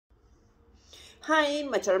Hi,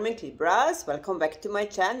 my charming Libras, welcome back to my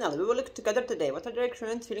channel. We will look together today. What are their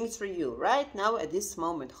current feelings for you right now at this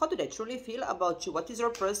moment? How do they truly feel about you? What is your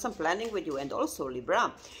person planning with you? And also,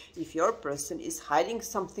 Libra, if your person is hiding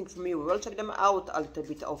something from you, we will check them out a little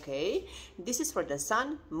bit, okay? This is for the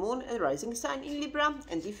Sun, Moon, and Rising sign in Libra.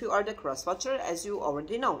 And if you are the cross watcher, as you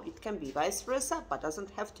already know, it can be vice versa, but doesn't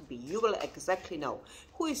have to be. You will exactly know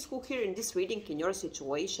who is who here in this reading in your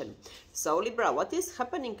situation. So, Libra, what is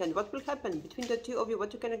happening and what will happen between the two of you,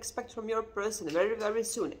 what you can expect from your person very, very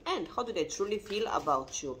soon, and how do they truly feel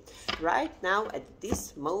about you right now at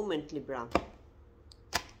this moment, Libra.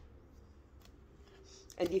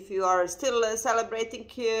 And if you are still celebrating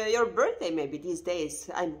your birthday maybe these days,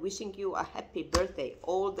 I'm wishing you a happy birthday,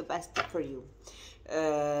 all the best for you.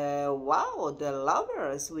 Wow, the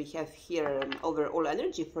Lovers we have here, overall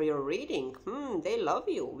energy for your reading. They love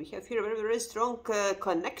you. We have here a very, very strong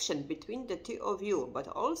connection between the two of you, but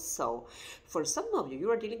also for some of you, you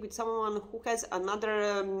are dealing with someone who has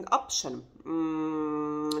another option.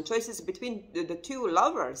 Choices between the two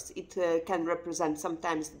lovers, it can represent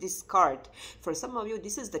sometimes this card. For some of you,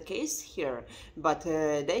 this is the case here, but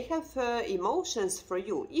they have emotions for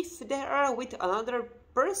you. If they are with another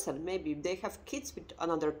person, maybe they have kids with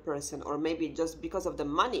another person, or maybe just because of the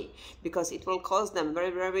money, because it will cost them very,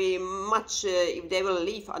 very much if they will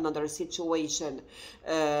leave another situation.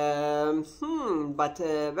 But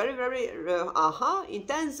very, very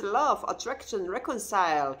intense love, attraction,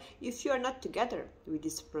 reconcile. If you are not together with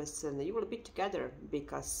this person, you will be together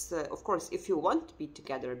because of course, if you want to be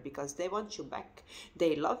together, because they want you back,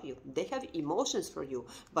 they love you, they have emotions for you,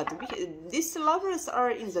 but these lovers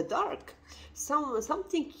are in the dark.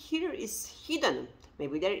 Something here is hidden,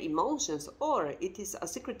 maybe their emotions, or it is a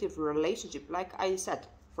secretive relationship, like I said,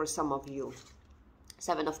 for some of you.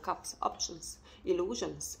 Seven of Cups, options,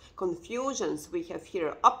 illusions, confusions. We have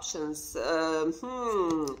here options and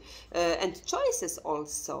choices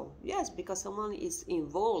also. Yes, because someone is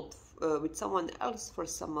involved with someone else. For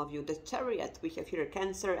some of you, the Chariot, we have here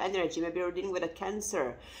Cancer energy. Maybe you're dealing with a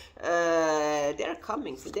Cancer. They are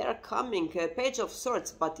coming, Page of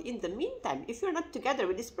Swords. But in the meantime, if you're not together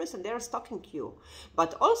with this person, they are stalking you,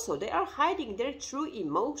 but also they are hiding their true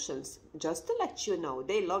emotions. Just to let you know,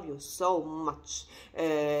 they love you so much.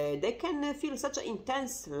 They can feel such an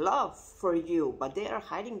intense love for you, but they are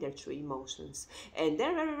hiding their true emotions, and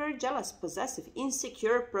they're very, very jealous, possessive,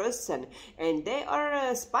 insecure person, and they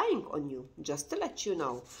are spying on you. Just to let you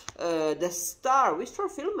know, the Star, wish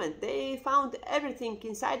fulfillment. They found everything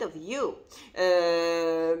inside of you.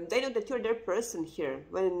 They know that you're their person here.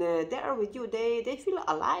 When they are with you, they feel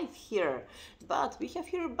alive here. But we have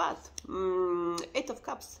here Eight of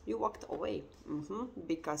Cups. You walked away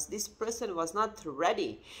because this person was not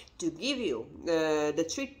ready to give you the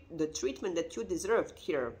treatment that you deserved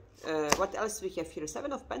here. What else we have here?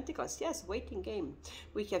 Seven of Pentacles. Yes, waiting game.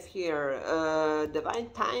 We have here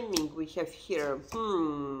divine timing. We have here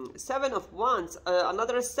Seven of Wands.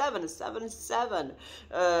 Another seven.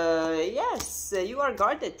 Yes, you are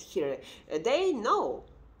guarded here. They know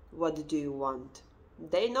what do you want.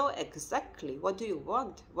 They know exactly what do you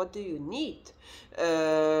want, what do you need,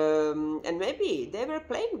 and maybe they were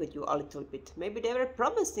playing with you a little bit. Maybe they were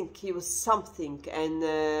promising you something, and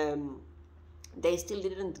they still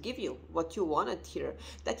didn't give you what you wanted here.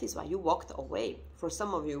 That is why you walked away. For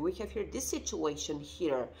some of you, we have here this situation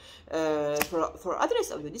here. For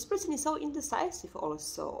others of you, this person is so indecisive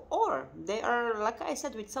also, or they are, like I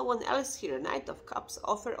said, with someone else here. Knight of Cups,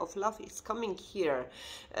 offer of love is coming here.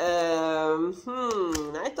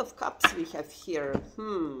 Knight of Cups we have here.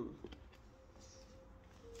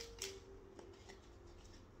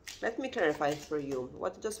 Let me clarify for you.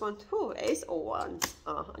 What you just want? Ace of Wands.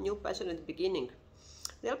 A new passionate beginning.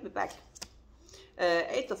 They'll be back.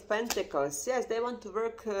 Eight of Pentacles. Yes, they want to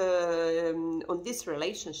work on this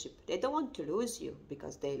relationship. They don't want to lose you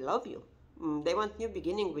because they love you. They want new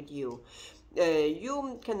beginning with you.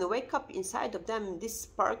 You can wake up inside of them this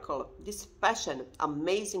sparkle, this passion,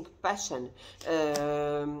 amazing passion.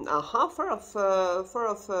 Four of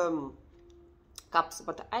Cups,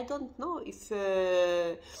 but I don't know if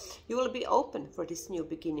you will be open for this new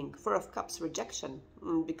beginning. Four of Cups, rejection,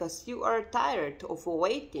 because you are tired of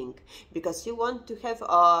waiting, because you want to have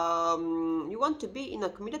you want to be in a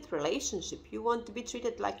committed relationship. You want to be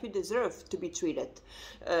treated like you deserve to be treated,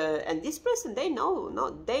 and this person, they know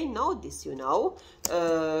this, you know.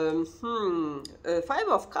 Five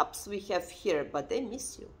of Cups we have here, but they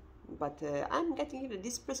miss you. But I'm getting here,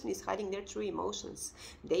 this person is hiding their true emotions.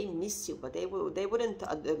 They miss you, but they wouldn't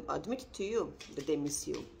admit to you that they miss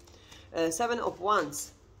you. Seven of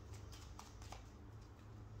Wands.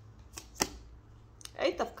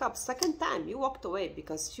 Eight of Cups, second time you walked away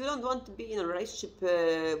because you don't want to be in a relationship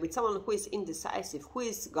with someone who is indecisive, who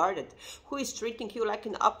is guarded, who is treating you like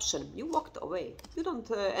an option. You walked away. You don't,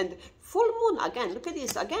 and full moon, again, look at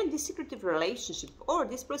this, again, this secretive relationship, or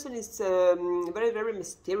this person is very, very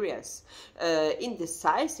mysterious,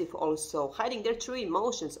 indecisive also, hiding their true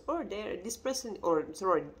emotions, or this person, or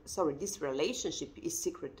sorry, this relationship is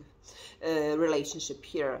secretive relationship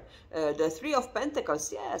here. The Three of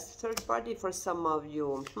Pentacles, yes, third party for some of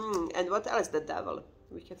you. And what else? The Devil.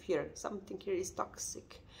 We have here something here is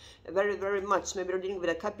toxic, very, very much. Maybe you're dealing with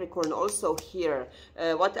a Capricorn also here.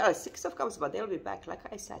 What else? Six of Cups, but they'll be back, like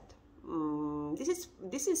I said.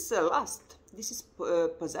 This is lust. This is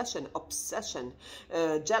possession, obsession,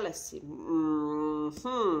 jealousy.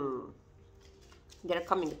 They're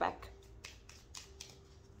coming back.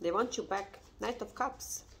 They want you back. Knight of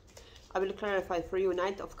Cups. I will clarify for you.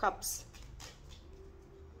 Knight of Cups.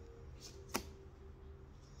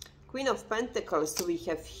 Queen of Pentacles we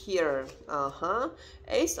have here.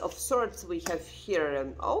 Ace of Swords we have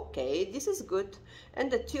here. Okay, this is good.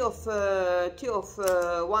 And the Two of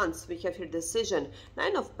Wands we have here. Decision.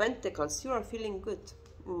 Nine of Pentacles. You are feeling good.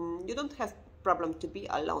 You don't have problem to be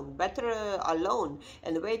alone. Better alone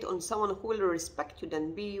and wait on someone who will respect you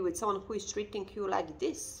than be with someone who is treating you like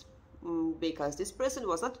this. Because this person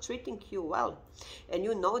was not treating you well, and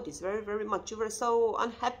you know this very, very much. You were so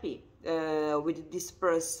unhappy with this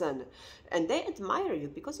person, and they admire you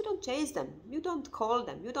because you don't chase them, you don't call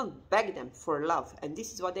them, you don't beg them for love, and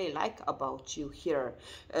this is what they like about you here.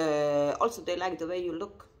 Also, they like the way you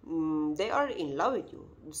look. They are in love with you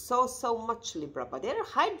so much, Libra, but they're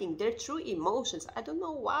hiding their true emotions. I don't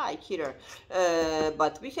know why here,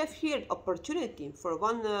 but we have here opportunity for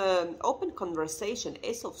one open conversation.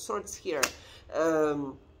 Ace of Swords here,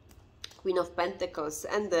 Queen of Pentacles,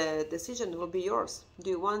 and the decision will be yours. Do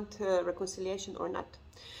you want reconciliation or not?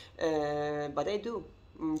 But they do.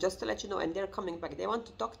 Just to let you know, and they're coming back. They want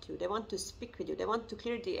to talk to you. They want to speak with you. They want to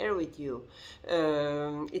clear the air with you.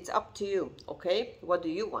 It's up to you, okay? What do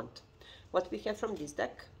you want? What we have from this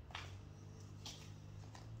deck?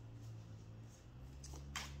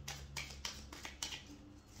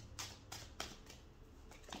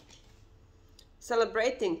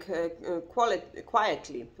 Celebrating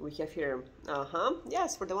quietly, we have here.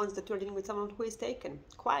 Yes, for the ones that are dealing with someone who is taken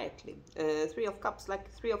quietly. Three of Cups,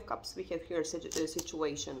 like Three of Cups, we have here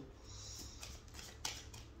situation.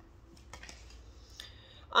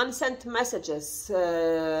 Unsent messages,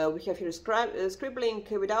 we have here scribbling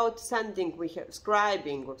without sending, we have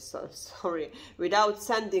scribing, sorry, without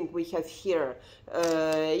sending, we have here.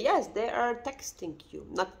 Yes, they are texting you,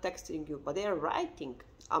 not texting you, but they are writing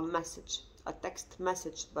a message, a text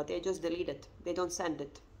message, but they just delete it, they don't send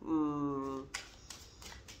it.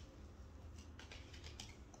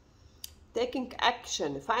 Taking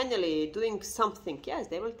action, finally doing something. Yes,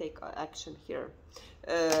 they will take action here.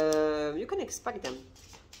 You can expect them,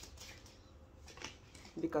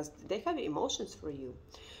 because they have emotions for you.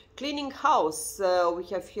 Cleaning house, we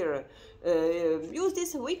have here. Use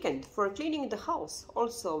this weekend for cleaning the house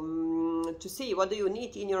also, to see what do you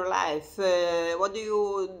need in your life, what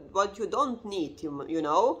you don't need, you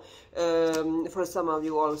know, for some of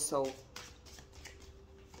you also.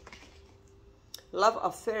 Love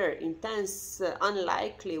affair, intense,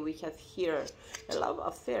 unlikely, we have here. A love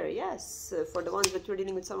affair, yes, for the ones that you're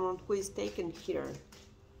dealing with someone who is taken here.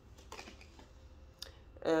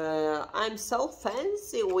 I'm so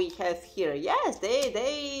fancy, we have here. Yes,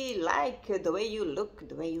 they like the way you look,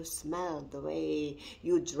 the way you smell, the way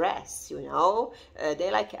you dress, you know.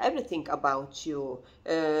 They like everything about you.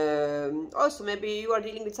 Also, maybe you are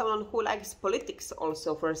dealing with someone who likes politics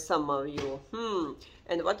also, for some of you.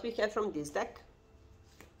 And what we have from this deck?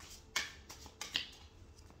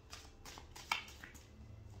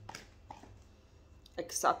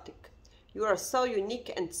 Exotic. You are so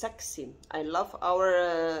unique and sexy. I love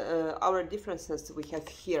our differences we have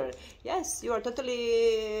here. Yes, you are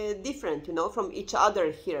totally different, you know, from each other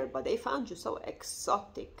here, but they found you so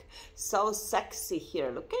exotic, so sexy here.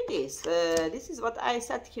 Look at this. This is what I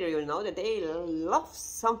said here, you know, that they love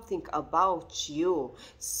something about you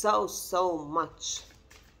so much.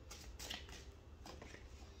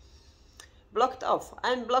 Blocked off.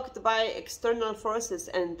 I'm blocked by external forces,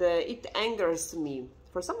 and it angers me.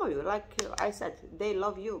 For some of you, like I said, they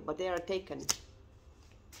love you, but they are taken.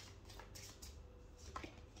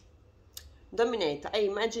 Dominate. I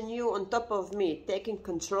imagine you on top of me, taking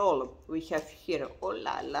control. We have here, oh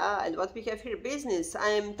la la. And what we have here, business. I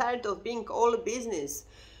am tired of being all business.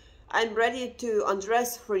 I'm ready to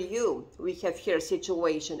undress for you. We have here,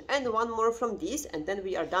 situation. And one more from this, and then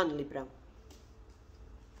we are done, Libra.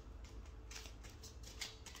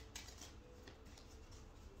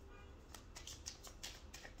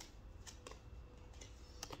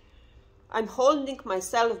 I'm holding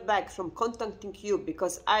myself back from contacting you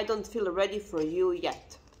because I don't feel ready for you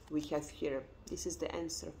yet. We have here, this is the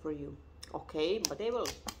answer for you. Okay, but they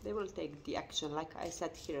will take the action, like I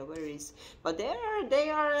said here. Where is? But they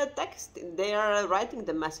are texting, they are writing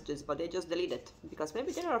the messages, but they just delete it because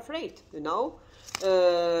maybe they are afraid, you know,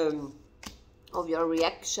 of your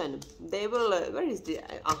reaction. They will. Where is the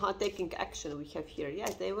taking action? We have here.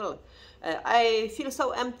 Yes, they will. I feel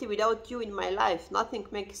so empty without you in my life. Nothing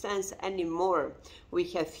makes sense anymore. We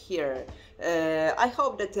have here. I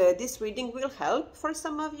hope that this reading will help for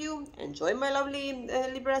some of you. Enjoy, my lovely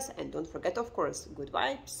Libras, and don't forget, of course, good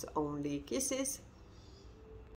vibes, only kisses.